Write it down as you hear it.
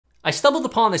I stumbled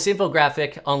upon this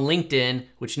infographic on LinkedIn,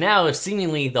 which now is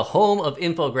seemingly the home of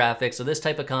infographics of this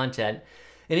type of content,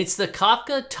 and it's the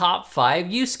Kafka top 5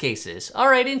 use cases. All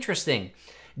right, interesting.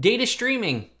 Data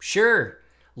streaming, sure.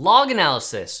 Log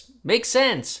analysis, makes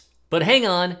sense. But hang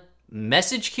on,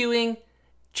 message queuing,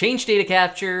 change data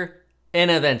capture,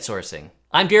 and event sourcing.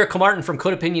 I'm Derek Martin from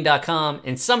CodeOpinion.com,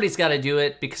 and somebody's got to do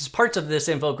it because parts of this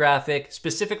infographic,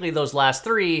 specifically those last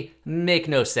 3, make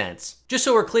no sense. Just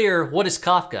so we're clear, what is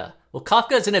Kafka? Well,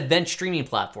 Kafka is an event streaming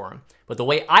platform, but the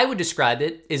way I would describe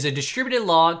it is a distributed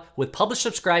log with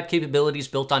publish-subscribe capabilities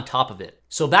built on top of it.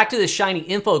 So back to this shiny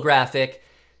infographic,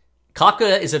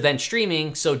 Kafka is event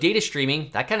streaming, so data streaming,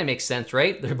 that kind of makes sense,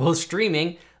 right? They're both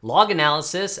streaming. Log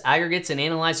analysis aggregates and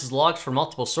analyzes logs from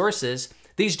multiple sources.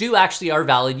 These actually are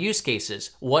valid use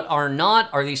cases. What are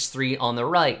not are these 3 on the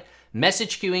right.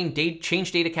 Message queuing,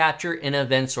 change data capture, and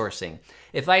event sourcing.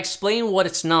 If I explain what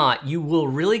it's not, you will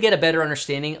really get a better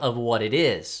understanding of what it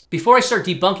is. Before I start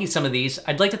debunking some of these,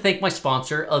 I'd like to thank my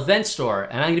sponsor, EventStore,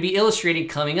 and I'm going to be illustrating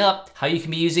coming up how you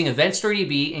can be using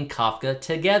EventStoreDB and Kafka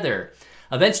together.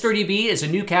 EventStoreDB is a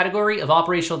new category of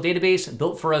operational database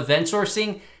built for event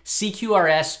sourcing,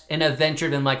 CQRS, and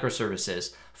event-driven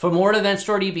microservices. For more on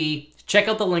EventStoreDB, check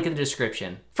out the link in the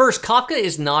description. First, Kafka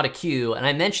is not a queue, and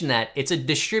I mentioned that it's a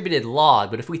distributed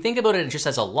log, but if we think about it just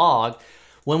as a log,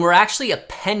 when we're actually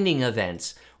appending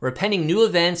events, we're appending new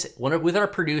events with our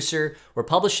producer, we're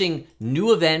publishing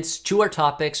new events to our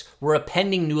topics, we're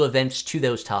appending new events to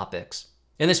those topics.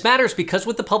 And this matters because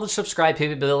with the publish subscribe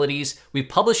capabilities, we're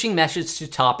publishing messages to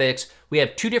topics. We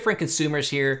have 2 different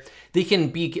consumers here. They can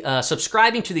be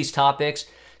subscribing to these topics.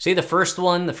 Say the first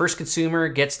consumer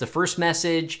gets the first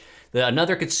message,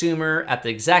 another consumer at the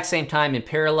exact same time in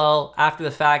parallel, after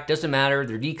the fact, doesn't matter,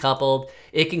 they're decoupled.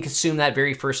 It can consume that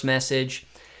very first message.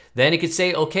 Then it could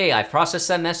say, okay, I've processed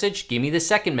that message, give me the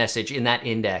second message in that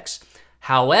index.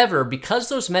 However, because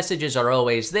those messages are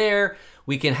always there,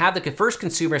 we can have the first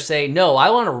consumer say, no, I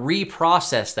want to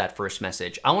reprocess that first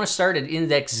message. I want to start at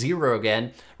index 0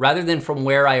 again, rather than from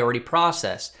where I already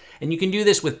processed. And you can do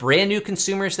this with brand new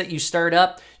consumers that you start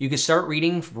up. You can start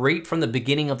reading right from the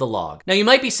beginning of the log. Now you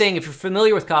might be saying, if you're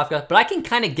familiar with Kafka, but I can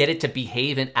kind of get it to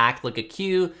behave and act like a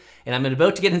queue. And I'm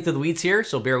about to get into the weeds here,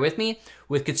 so bear with me,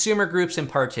 with consumer groups and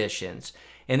partitions.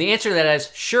 And the answer to that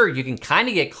is, sure, you can kind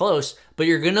of get close, but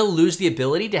you're going to lose the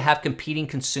ability to have competing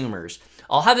consumers.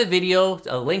 I'll have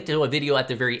a link to a video at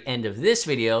the very end of this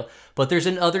video, but there's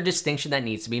another distinction that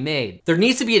needs to be made. There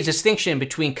needs to be a distinction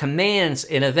between commands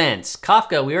and events.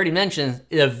 Kafka, we already mentioned,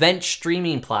 an event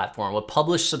streaming platform with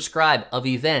publish subscribe of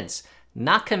events,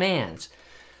 not commands.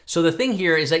 So the thing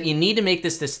here is that you need to make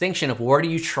this distinction of what are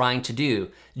you trying to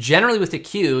do. Generally with a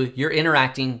queue, you're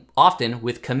interacting often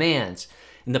with commands.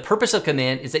 And the purpose of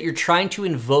command is that you're trying to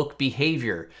invoke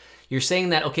behavior. You're saying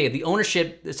that, okay, the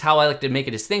ownership is how I like to make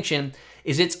a distinction,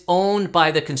 is it's owned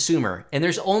by the consumer. And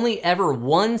there's only ever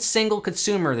one single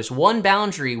consumer, there's one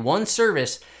boundary, one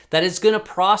service that is going to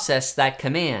process that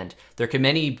command. There can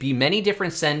be many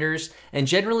different senders, and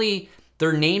generally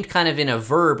they're named kind of in a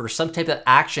verb or some type of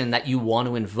action that you want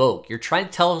to invoke. You're trying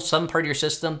to tell some part of your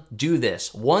system, do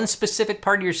this. One specific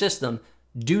part of your system,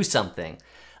 do something.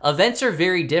 Events are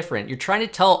very different. You're trying to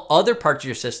tell other parts of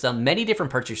your system, many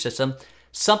different parts of your system,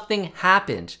 something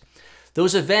happened.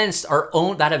 Those events are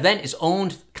owned, that event is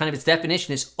owned, kind of its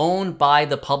definition is owned by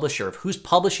the publisher of who's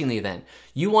publishing the event.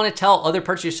 You want to tell other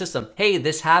parts of your system, hey,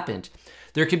 this happened.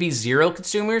 There could be 0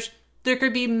 consumers, there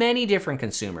could be many different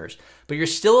consumers, but you're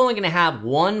still only going to have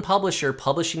one publisher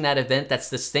publishing that event that's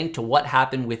distinct to what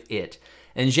happened with it.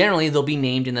 And generally, they'll be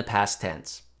named in the past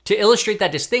tense. To illustrate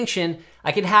that distinction,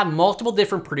 I can have multiple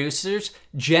different producers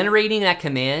generating that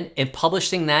command and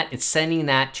publishing that and sending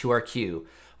that to our queue.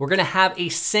 We're going to have a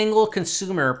single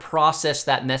consumer process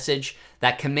that message,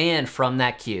 that command from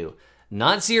that queue.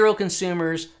 Not 0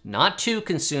 consumers, not 2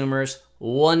 consumers,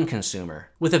 1 consumer.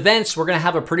 With events, we're going to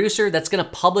have a producer that's going to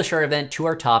publish our event to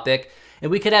our topic, and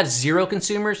we could have 0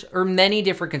 consumers or many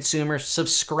different consumers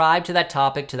subscribe to that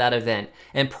topic, to that event,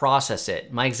 and process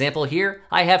it. My example here,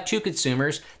 I have 2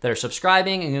 consumers that are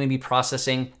subscribing and going to be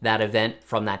processing that event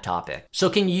from that topic. So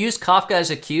can you use Kafka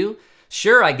as a queue?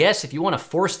 Sure, I guess if you want to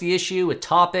force the issue with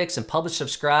topics and publish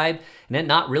subscribe and it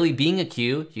not really being a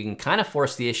queue, you can kind of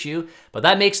force the issue, but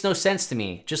that makes no sense to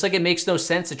me. Just like it makes no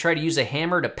sense to try to use a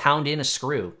hammer to pound in a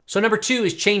screw. So number 2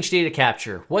 is change data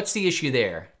capture. What's the issue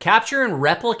there? Capture and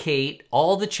replicate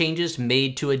all the changes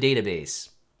made to a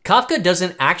database. Kafka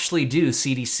doesn't actually do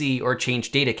CDC or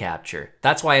change data capture.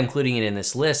 That's why I'm including it in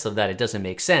this list of that it doesn't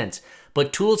make sense.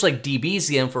 But tools like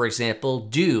Debunking, for example,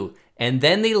 do. and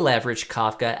then they leverage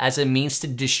Kafka as a means to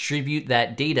distribute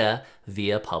that data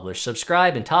via publish,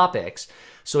 subscribe, and topics.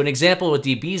 So an example with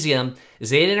Debunking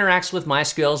is it interacts with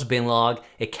MySQL's bin log,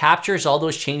 it captures all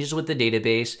those changes with the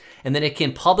database, and then it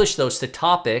can publish those to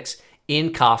topics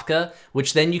in Kafka,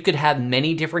 which then you could have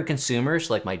many different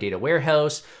consumers like my data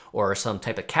warehouse or some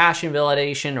type of cache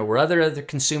invalidation or other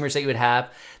consumers that you would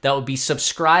have that would be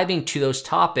subscribing to those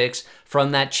topics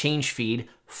from that change feed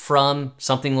from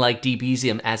something like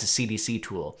Debunking as a CDC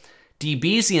tool.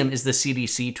 Debunking is the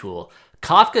CDC tool.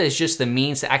 Kafka is just the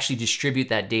means to actually distribute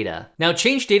that data. Now,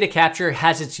 change data capture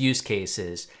has its use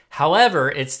cases. However,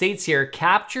 it states here,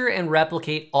 capture and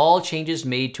replicate all changes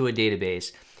made to a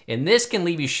database. And this can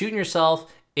leave you shooting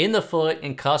yourself in the foot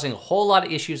and causing a whole lot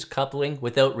of issues coupling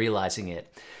without realizing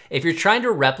it. If you're trying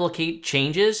to replicate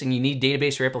changes and you need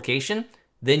database replication,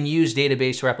 then use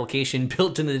database replication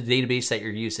built into the database that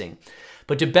you're using.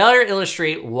 But to better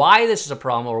illustrate why this is a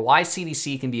problem or why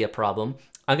CDC can be a problem,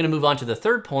 I'm going to move on to the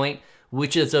third point,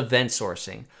 which is event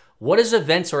sourcing. What does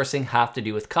event sourcing have to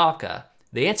do with Kafka?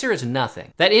 The answer is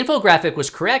nothing. That infographic was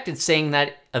correct in saying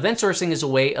that event sourcing is a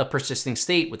way of persisting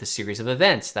state with a series of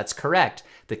events. That's correct.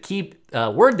 The key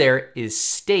word there is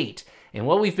state. And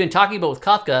what we've been talking about with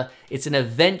Kafka, it's an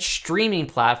event streaming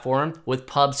platform with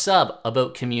pub sub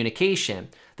about communication.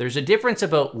 There's a difference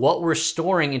about what we're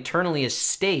storing internally as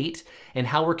state and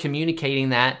how we're communicating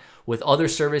that with other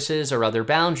services or other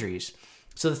boundaries.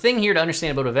 So the thing here to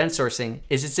understand about event sourcing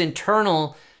is it's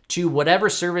internal to whatever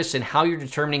service and how you're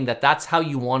determining that that's how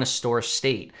you want to store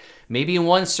state. Maybe in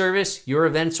one service, you're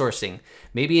event sourcing.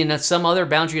 Maybe in some other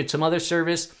boundary at some other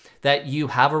service that you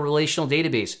have a relational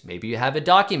database. Maybe you have a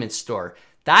document store.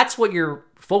 That's what you're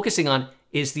focusing on,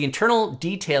 is the internal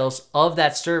details of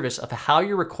that service of how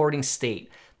you're recording state.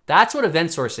 That's what event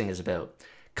sourcing is about.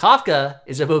 Kafka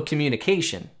is about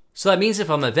communication. So that means if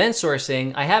I'm event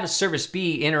sourcing, I have a service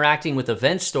B interacting with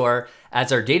Event Store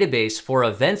as our database for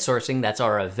event sourcing. That's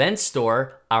our event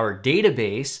store, our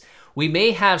database. We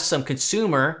may have some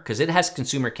consumer, because it has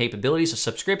consumer capabilities of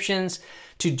subscriptions,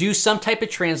 to do some type of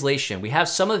translation. We have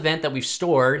some event that we've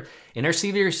stored in our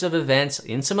series of events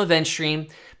in some event stream,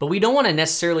 but we don't want to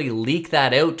necessarily leak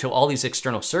that out to all these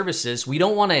external services. We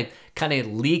don't want to kind of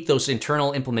leak those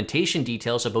internal implementation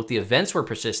details about the events we're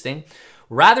persisting.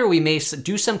 Rather, we may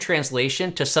do some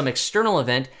translation to some external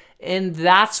event, and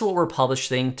that's what we're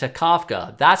publishing to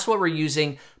Kafka. That's what we're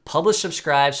using publish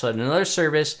subscribe, so that another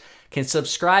service can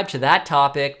subscribe to that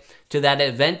topic, to that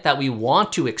event that we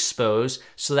want to expose,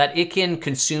 so that it can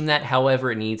consume that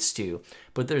however it needs to.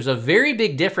 But there's a very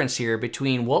big difference here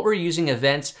between what we're using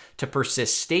events to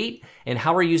persist state and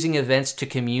how we're using events to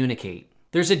communicate.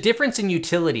 There's a difference in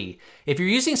utility. If you're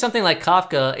using something like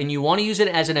Kafka and you want to use it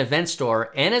as an event store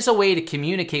and as a way to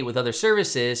communicate with other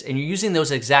services, and you're using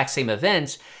those exact same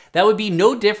events, that would be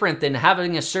no different than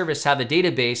having a service have a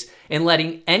database and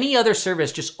letting any other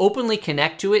service just openly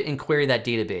connect to it and query that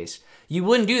database. You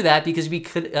wouldn't do that because you'd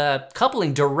be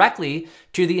coupling directly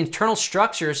to the internal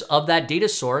structures of that data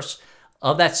source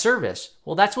of that service.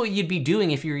 Well, that's what you'd be doing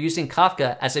if you're using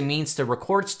Kafka as a means to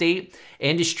record state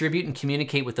and distribute and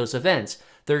communicate with those events.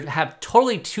 They have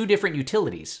totally two different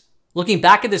utilities. Looking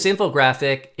back at this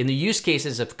infographic, in the use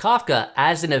cases of Kafka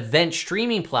as an event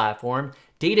streaming platform,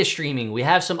 data streaming, we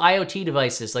have some IoT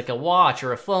devices like a watch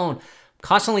or a phone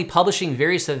constantly publishing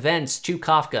various events to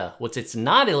Kafka. What it's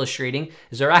not illustrating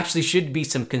is there actually should be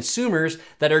some consumers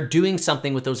that are doing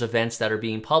something with those events that are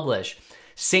being published.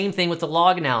 Same thing with the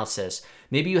log analysis.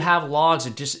 Maybe you have logs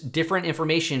of just different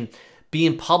information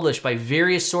being published by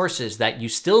various sources that you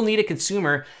still need a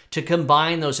consumer to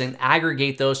combine those and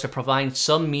aggregate those to provide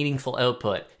some meaningful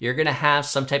output. You're gonna have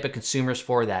some type of consumers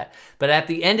for that. But at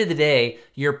the end of the day,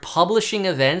 you're publishing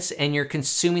events and you're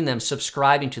consuming them,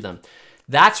 subscribing to them.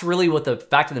 That's really what the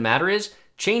fact of the matter is.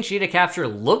 Change data capture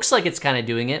looks like it's kind of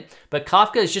doing it, but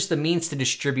Kafka is just the means to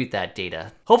distribute that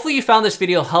data. Hopefully you found this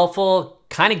video helpful,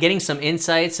 kind of getting some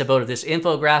insights about this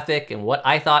infographic and what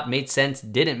I thought made sense,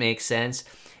 didn't make sense.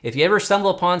 If you ever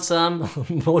stumble upon some,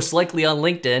 most likely on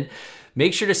LinkedIn,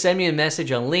 make sure to send me a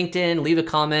message on LinkedIn, leave a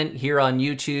comment here on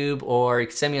YouTube, or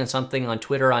send me on something on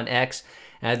Twitter, on X,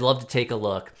 and I'd love to take a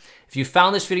look. If you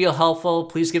found this video helpful,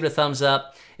 please give it a thumbs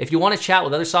up. If you want to chat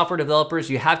with other software developers,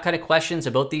 you have kind of questions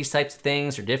about these types of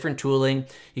things or different tooling,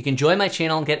 you can join my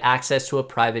channel and get access to a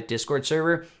private Discord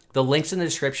server. The link's in the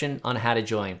description on how to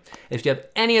join. If you have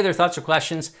any other thoughts or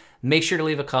questions, make sure to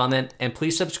leave a comment, and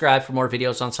please subscribe for more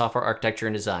videos on software architecture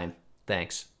and design.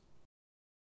 Thanks.